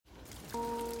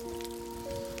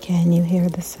Can you hear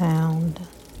the sound?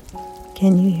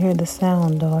 Can you hear the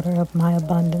sound, daughter, of my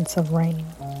abundance of rain?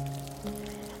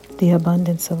 The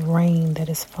abundance of rain that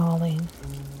is falling.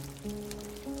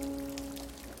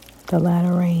 The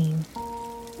latter rain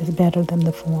is better than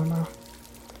the former.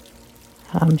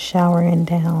 I'm showering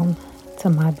down to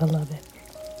my beloved.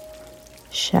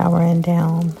 Showering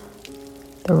down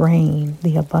the rain,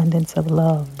 the abundance of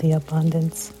love, the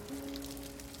abundance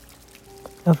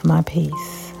of my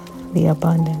peace, the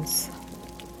abundance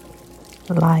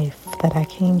of life that I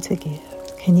came to give.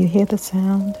 Can you hear the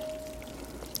sound?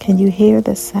 Can you hear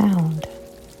the sound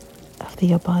of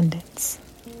the abundance?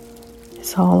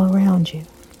 It's all around you.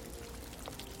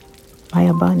 My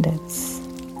abundance.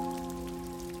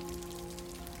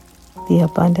 The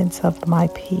abundance of my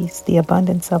peace, the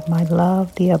abundance of my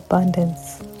love, the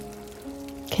abundance.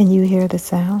 Can you hear the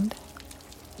sound?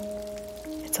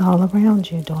 It's all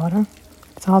around you, daughter.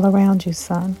 It's all around you,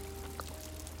 son.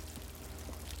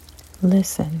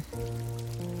 Listen.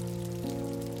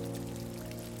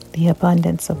 The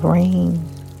abundance of rain,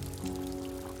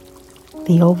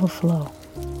 the overflow,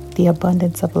 the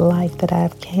abundance of life that I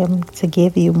have come to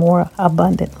give you more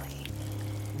abundantly.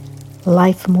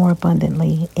 Life more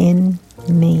abundantly in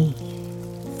me,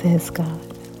 says God.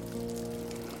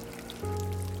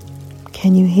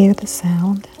 Can you hear the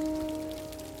sound?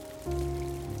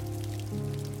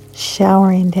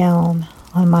 Showering down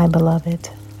on my beloved.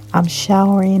 I'm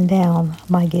showering down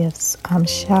my gifts. I'm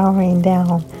showering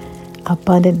down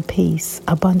abundant peace,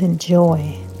 abundant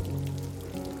joy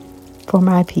for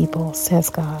my people, says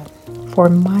God. For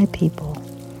my people.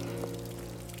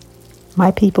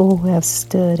 My people who have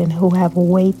stood and who have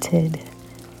waited,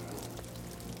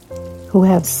 who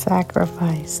have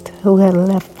sacrificed, who have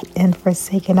left and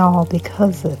forsaken all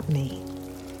because of me.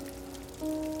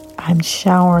 I'm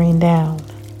showering down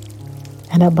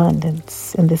an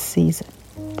abundance in this season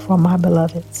for my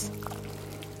beloveds.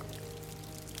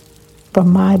 For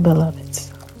my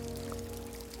beloveds.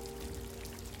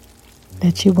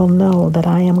 That you will know that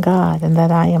I am God and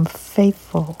that I am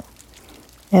faithful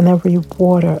and a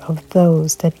rewarder of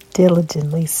those that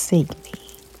diligently seek me.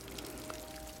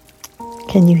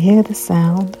 Can you hear the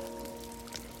sound?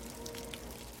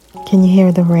 Can you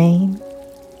hear the rain?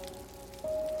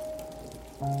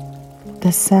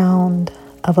 The sound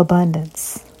of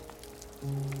abundance,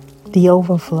 the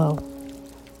overflow,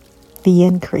 the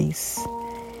increase.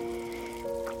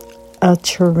 A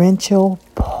torrential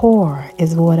pour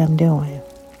is what I'm doing.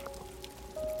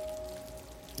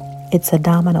 It's a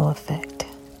domino effect.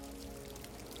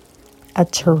 A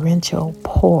torrential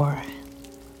pour,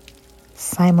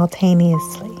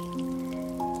 simultaneously.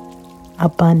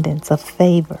 Abundance of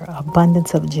favor,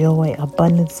 abundance of joy,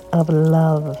 abundance of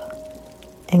love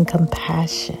and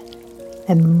compassion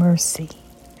and mercy.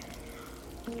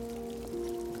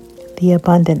 The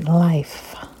abundant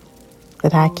life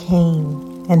that I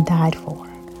came and died for.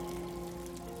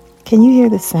 Can you hear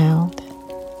the sound?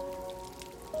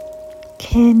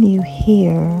 Can you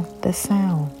hear the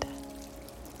sound?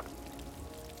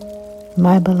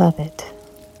 My beloved,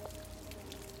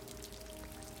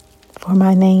 for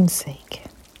my name's sake,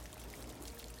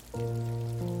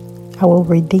 I will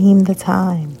redeem the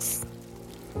times.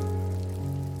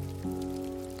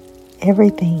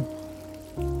 Everything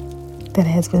that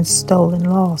has been stolen,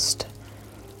 lost,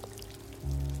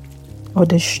 or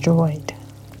destroyed.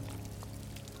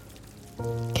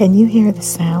 Can you hear the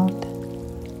sound?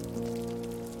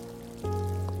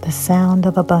 The sound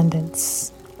of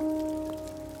abundance.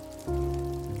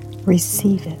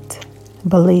 Receive it.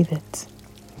 Believe it.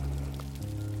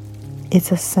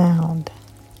 It's a sound.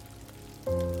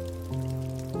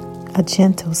 A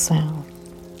gentle sound.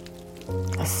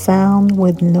 A sound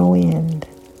with no end.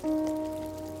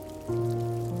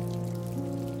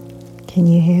 Can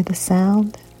you hear the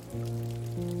sound?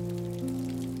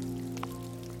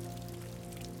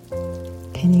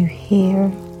 Can you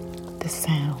hear the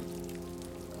sound?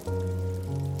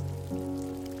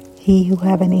 He who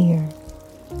have an ear,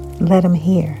 let him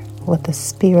hear what the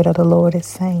Spirit of the Lord is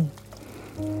saying.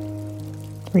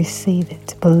 Receive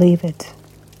it. Believe it.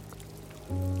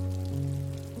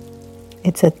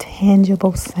 It's a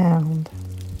tangible sound.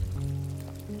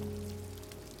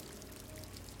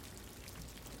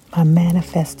 My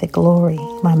manifested glory,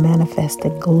 my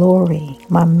manifested glory,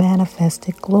 my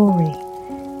manifested glory.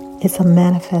 It's a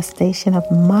manifestation of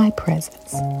my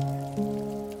presence.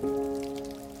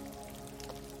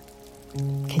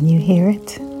 Can you hear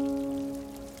it?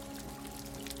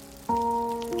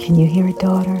 Can you hear it,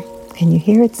 daughter? Can you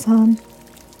hear it, son?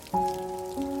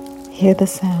 Hear the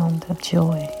sound of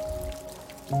joy,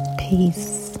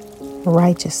 peace,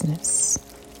 righteousness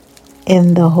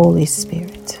in the Holy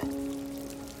Spirit.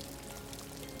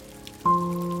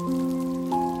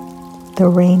 The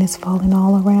rain is falling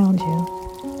all around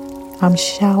you. I'm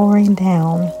showering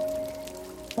down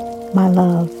my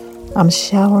love. I'm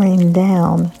showering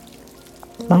down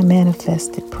my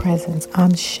manifested presence.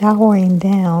 I'm showering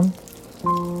down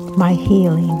my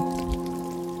healing,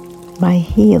 my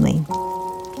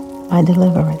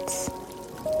deliverance,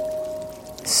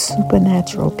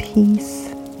 supernatural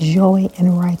peace, joy,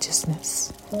 and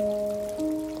righteousness.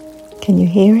 Can you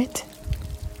hear it?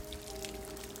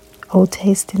 Oh,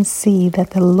 taste and see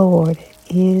that the Lord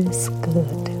is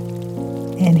good,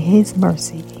 and his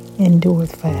mercy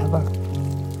endureth forever.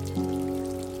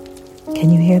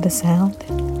 Can you hear the sound?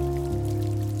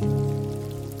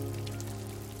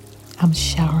 I'm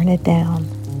showering it down.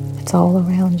 It's all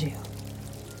around you.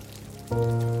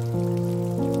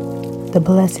 The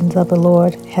blessings of the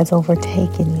Lord has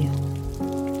overtaken you.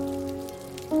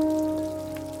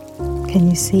 Can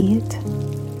you see it?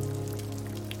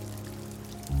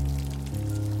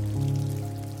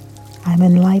 I'm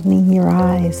enlightening your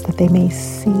eyes that they may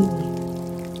see,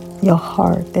 your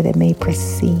heart that it may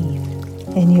perceive,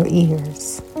 and your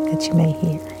ears that you may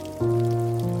hear.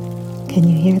 Can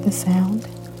you hear the sound?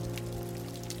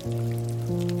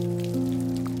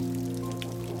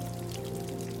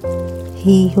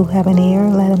 He who have an ear,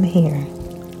 let him hear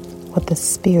what the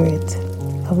Spirit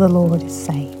of the Lord is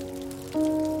saying.